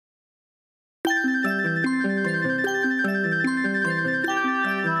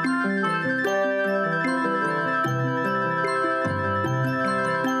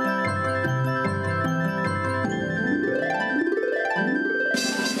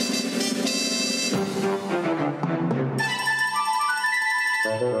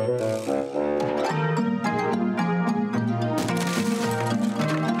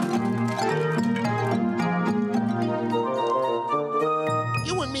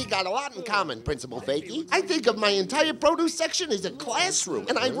me got a lot in common, Principal Fakey. I think of my entire produce section as a classroom,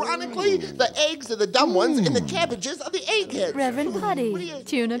 and ironically, the eggs are the dumb ones and the cabbages are the eggheads. Reverend Putty,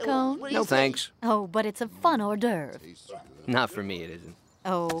 tuna cone? No thanks. Oh, but it's a fun hors d'oeuvre. Not for me, it isn't.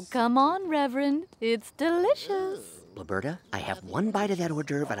 Oh, come on, Reverend. It's delicious. Liberta, I have one bite of that hors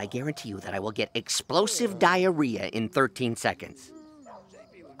d'oeuvre, and I guarantee you that I will get explosive diarrhea in 13 seconds.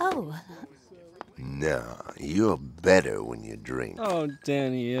 Oh. No, you're better when you drink. Oh,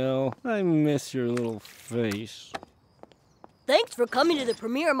 Danielle, I miss your little face. Thanks for coming to the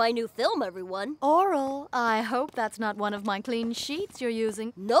premiere of my new film, everyone. Orel, I hope that's not one of my clean sheets you're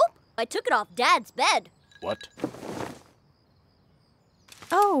using. Nope, I took it off Dad's bed. What?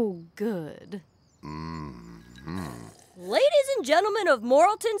 Oh, good. Ladies and gentlemen of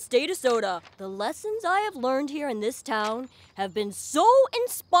Moralton, State of Soda, the lessons I have learned here in this town have been so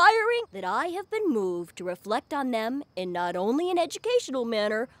inspiring that I have been moved to reflect on them in not only an educational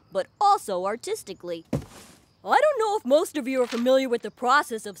manner, but also artistically. I don't know if most of you are familiar with the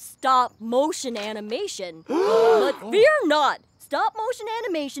process of stop-motion animation, but fear not. Stop-motion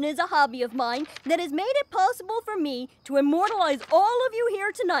animation is a hobby of mine that has made it possible for me to immortalize all of you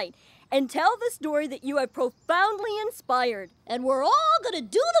here tonight and tell the story that you have profoundly inspired. And we're all gonna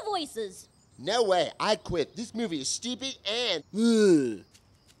do the voices. No way, I quit. This movie is stupid and... Ugh.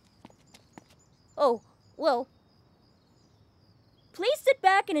 Oh, well... Please sit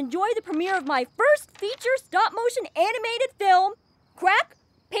back and enjoy the premiere of my first feature stop-motion animated film, Crack,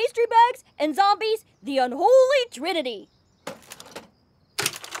 Pastry Bags, and Zombies, The Unholy Trinity.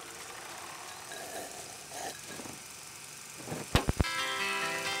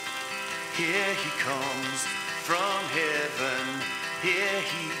 Here he comes from heaven. Here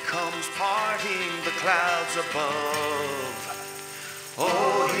he comes parting the clouds above.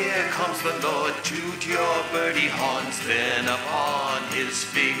 Oh, here comes the Lord, toot your birdie horns, then upon his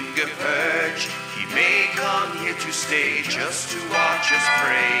finger perch. He may come here to stay, just to watch us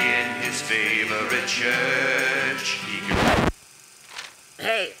pray in his favorite church.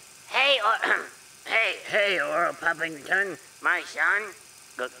 Hey, Orel Puppington, my son.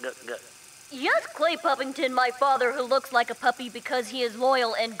 Yes, Clay Puppington, my father, who looks like a puppy because he is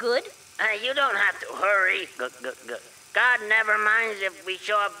loyal and good. You don't have to hurry. God never minds if we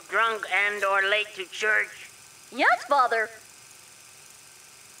show up drunk and or late to church. Yes, Father.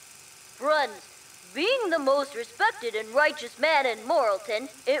 Friends, being the most respected and righteous man in Moralton,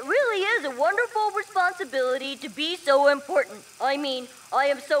 it really is a wonderful responsibility to be so important. I mean, I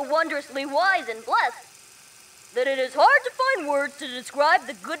am so wondrously wise and blessed that it is hard to find words to describe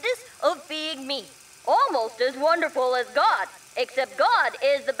the goodness of being me. Almost as wonderful as God. Except God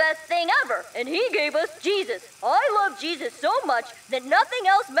is the best thing ever, and he gave us Jesus. I love Jesus so much that nothing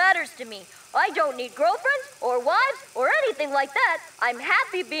else matters to me. I don't need girlfriends or wives or anything like that. I'm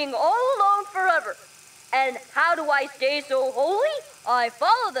happy being all alone forever. And how do I stay so holy? I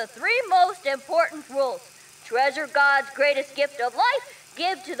follow the 3 most important rules. Treasure God's greatest gift of life,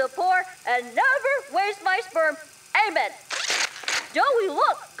 give to the poor, and never waste my sperm. Amen. Joey,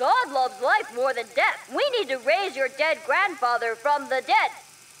 look, God loves life more than death. We need to raise your dead grandfather from the dead.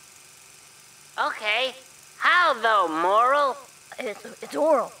 Okay, how though, Moral? It's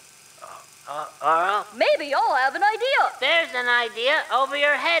Orel. Orel? Maybe I'll have an idea. There's an idea over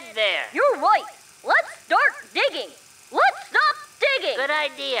your head there. You're right. Let's start digging. Let's stop digging. Good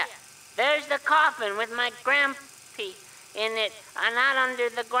idea. There's the coffin with my grampy in it, not under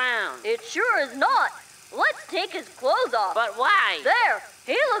the ground. It sure is not. Let's take his clothes off. But why? There.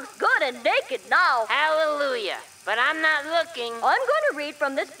 He looks good and naked now. Hallelujah. But I'm not looking. I'm going to read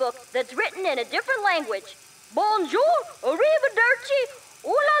from this book that's written in a different language. Bonjour, arrivederci, ooh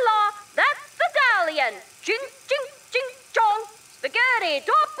la la, that's Italian. Ching, ching, ching, chong. Spaghetti,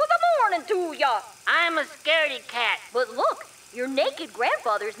 top of the morning to ya. I'm a scaredy cat. But look, your naked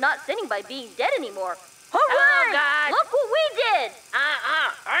grandfather's not sinning by being dead anymore. Hooray! Oh, God. Look what we did!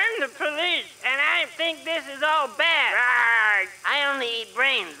 I'm the police, and I think this is all bad. I only eat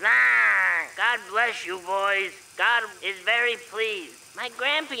brains. God bless you, boys. God is very pleased. My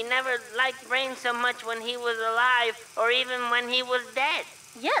grampy never liked brains so much when he was alive, or even when he was dead.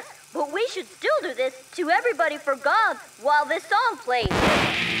 Yes, but we should still do this to everybody for God while this song plays.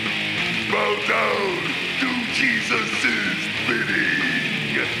 Bow down to Jesus' bidding.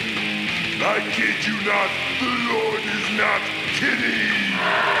 I kid you not, the Lord is not kidding.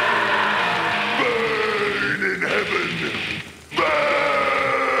 Burn in heaven, burn!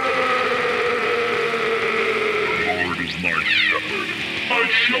 The Lord is my shepherd, I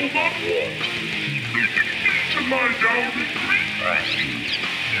shall not want. He maketh me to lie down in green pastures.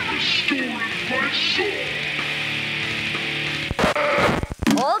 He restoreth my soul.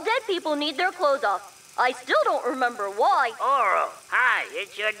 All people need their clothes off. I still don't remember why. Orel, hi,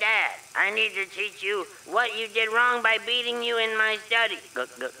 it's your dad. I need to teach you what you did wrong by beating you in my study.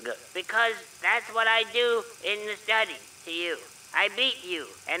 Because that's what I do in the study to you. I beat you,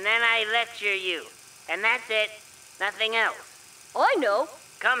 and then I lecture you. And that's it. Nothing else. I know.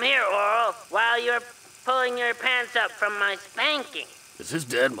 Come here, Orel, while you're pulling your pants up from my spanking. Is his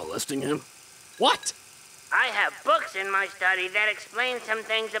dad molesting him? What? I have books in my study that explain some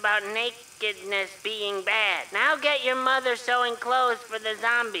things about nakedness being bad. Now get your mother sewing clothes for the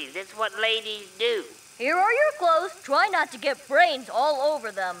zombies. It's what ladies do. Here are your clothes. Try not to get brains all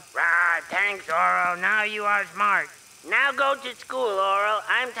over them. Ah, thanks, Orel. Now you are smart. Now go to school, Orel.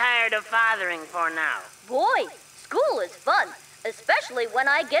 I'm tired of fathering for now. Boy, school is fun. Especially when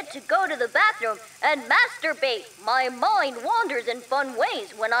I get to go to the bathroom and masturbate. My mind wanders in fun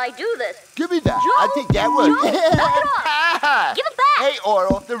ways when I do this. Give me that. Joe? I think that was. Joe, knock it off. Give it back. Hey,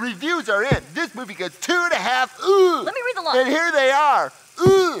 Orel, the reviews are in. This movie gets 2.5. Ooh. Let me read the line. And here they are.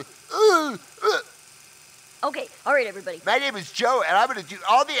 Ooh, ooh, ooh. Okay, all right, everybody. My name is Joe, and I'm going to do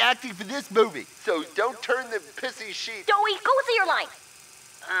all the acting for this movie. So don't turn the pissy sheet. Joey, go say your line.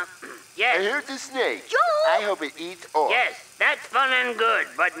 Yes. And here's the snake. Joe! I hope it eats all. Yes, that's fun and good,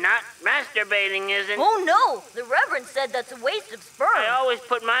 but not masturbating isn't. Oh, no. The Reverend said that's a waste of sperm. I always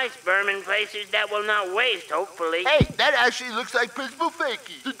put my sperm in places that will not waste, hopefully. Hey, that actually looks like Principal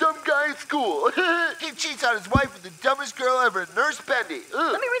Fakey, the dumb guy at school. He cheats on his wife with the dumbest girl ever, Nurse Bendy.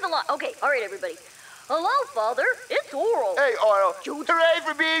 Ugh. Let me read the line. Okay, all right, everybody. Hello, Father. It's Orel. Hey, Orel. Hooray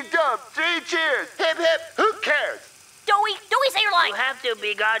for being dumb. 3 cheers. Hip, hip. Who cares? Joey, say your line. You have to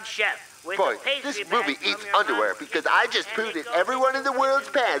be God's chef. With Boy, a pastry this bag movie from eats your underwear mom's because I just pooed in everyone in the world's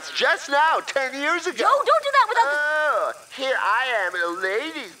pants just now, 10 years ago. Joe, don't do that without Oh, here I am in a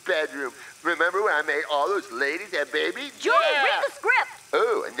lady's bedroom. Remember when I made all those ladies have babies? Joey, read the script.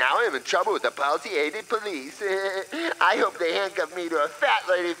 Oh, and now I'm in trouble with the palsy-aided police. I hope they handcuff me to a fat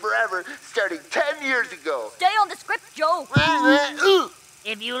lady forever, starting 10 years ago. Stay on the script, Joe. Ooh.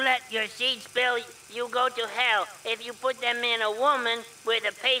 If you let your seeds spill, you go to hell. If you put them in a woman with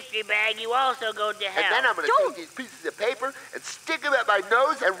a pastry bag, you also go to hell. And then I'm going to take these pieces of paper and stick them at my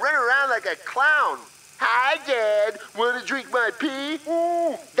nose and run around like a clown. Hi, Dad. Want to drink my pee?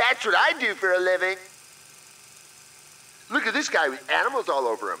 Ooh, that's what I do for a living. Look at this guy with animals all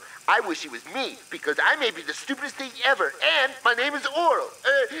over him. I wish he was me, because I may be the stupidest thing ever, and my name is Orel,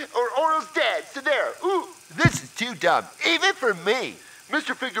 or Orel's dad, so there. Ooh, this is too dumb, even for me.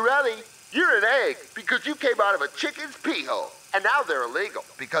 Mr. Figurelli, you're an egg, because you came out of a chicken's pee hole. And now they're illegal,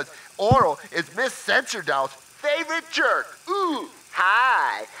 because Orel is Miss Censordoll's favorite jerk. Ooh,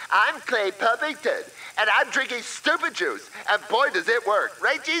 hi, I'm Clay Puffington, and I'm drinking stupid juice, and boy does it work.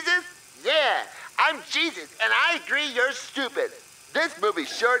 Right, Jesus? Yeah, I'm Jesus, and I agree you're stupid. This movie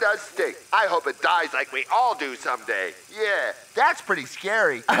sure does stink. I hope it dies like we all do someday. Yeah, that's pretty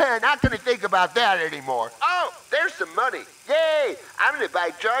scary. I'm not gonna think about that anymore. Oh, there's some money. Yay! I'm gonna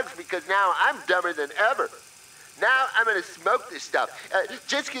buy drugs because now I'm dumber than ever. Now I'm gonna smoke this stuff,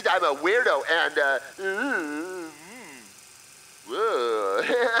 just because I'm a weirdo and, whoa.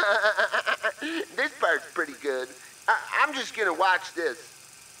 This part's pretty good. I'm just gonna watch this.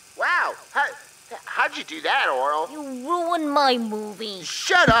 Wow, how'd you do that, Orel? You ruined my movie.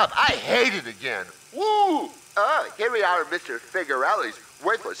 Shut up! I hate it again. Woo! Here we are in Mr. Figurelli's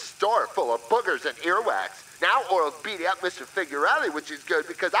worthless store full of boogers and earwax. Now Orel's beating up Mr. Figurelli, which is good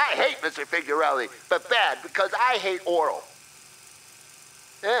because I hate Mr. Figurelli, but bad because I hate Orel.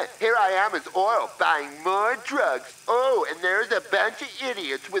 Here I am as Orel buying more drugs. Oh, and there's a bunch of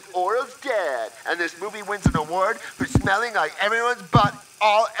idiots with Orel's dad. And this movie wins an award for smelling like everyone's butt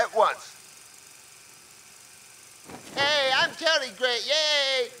all at once. Hey, I'm totally great.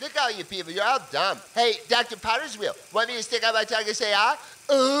 Yay! Look all you people, you're all dumb. Hey, Dr. Potter's wheel. Want me to stick out my tongue and say ah?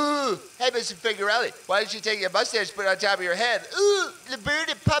 Ooh! Hey, Mr. Figurelli, why don't you take your mustache and put it on top of your head? Ooh! The bird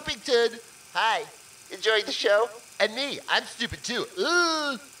at Puppington. Hi. Enjoying the show? And me, I'm stupid too.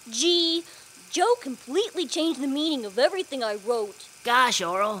 Ooh! Gee, Joe completely changed the meaning of everything I wrote. Gosh,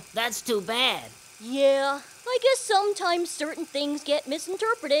 Orel, that's too bad. Yeah, I guess sometimes certain things get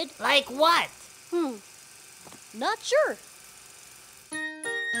misinterpreted. Like what? Not sure.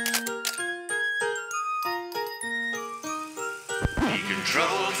 He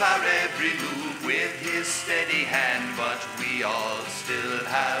controls our every move with his steady hand, but we all still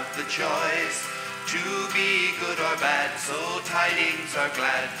have the choice to be good or bad, so tidings are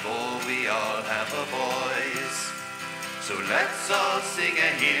glad, for we all have a voice. So let's all sing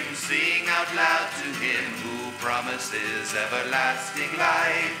a hymn, sing out loud to him who promises everlasting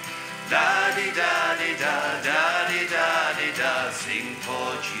life. Da-dee-da-dee-da, da-dee-da-dee-da. Sing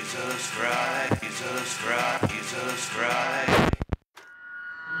for Jesus Christ, Jesus Christ, Jesus Christ.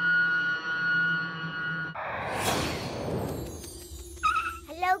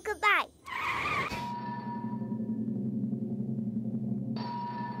 Hello, goodbye.